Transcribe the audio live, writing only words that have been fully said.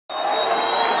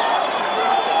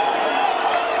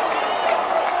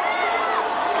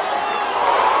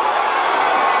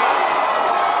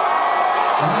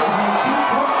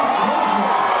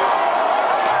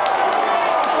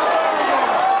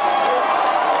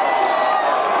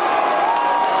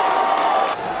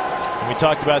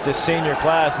talked about this senior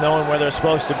class knowing where they're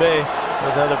supposed to be.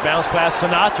 There's another bounce pass.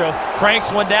 Sinatra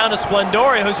cranks one down to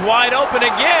Splendore, who's wide open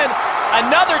again.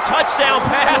 Another touchdown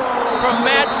pass from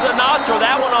Matt Sinatra.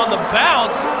 That one on the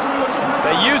bounce.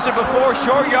 They used it before,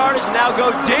 short yardage, now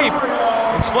go deep.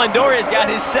 And Splendore has got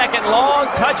his second long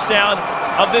touchdown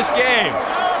of this game.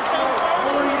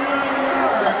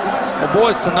 Well,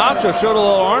 boy, Sinatra showed a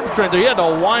little arm strength there. He had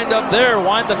to wind up there,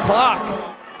 wind the clock.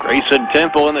 Grayson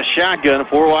Temple in the shotgun,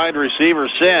 4 wide receiver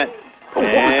set.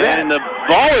 And the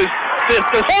ball is, the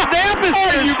snap is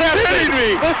intercepted.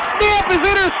 The snap is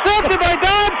intercepted by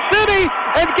Dodge City,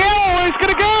 and Galloway's going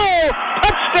to go.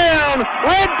 Touchdown,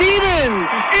 Red Demons.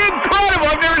 Incredible.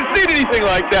 I've never seen anything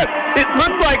like that. It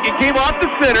looked like it came off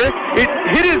the center, it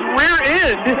hit his rear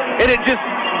end, and it just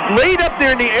laid up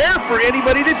there in the air for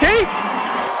anybody to take.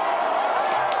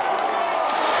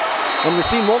 And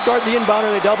Racine won't guard the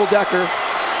inbounder, they double Decker.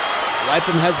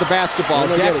 Lapham has the basketball.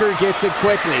 Decker gets it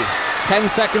quickly. 10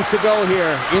 seconds to go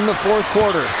here in the fourth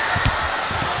quarter.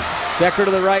 Decker to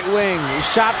the right wing.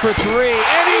 Shot for 3,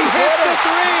 and he hits the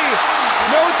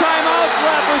 3. No timeouts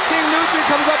left. Racine Lutheran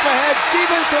comes up ahead.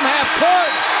 Stevens from half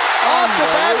court. Off the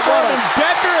backboard, and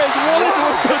Decker has won it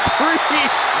with the 3.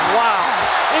 Wow.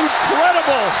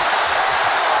 Incredible.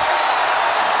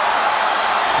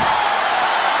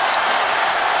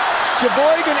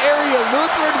 Sheboygan Area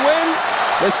Lutheran wins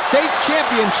the state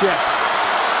championship.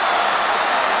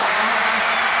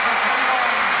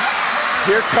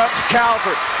 Here comes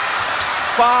Calvert.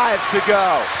 5 to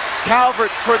go.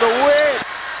 Calvert for the win.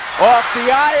 Off the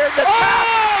iron. The tap.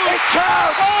 It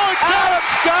counts. Adams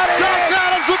got it. Josh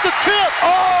Adams with the tip.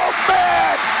 Oh,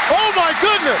 man. Oh, my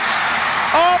goodness.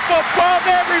 Up above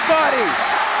everybody.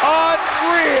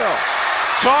 Unreal.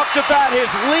 Talked about his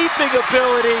leaping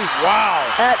ability. Wow.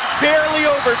 At barely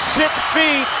over 6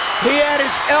 feet, he had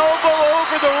his elbow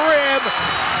over the rim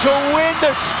to win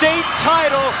the state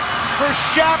title for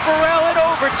Chaparral in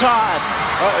overtime.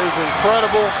 That is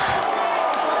incredible.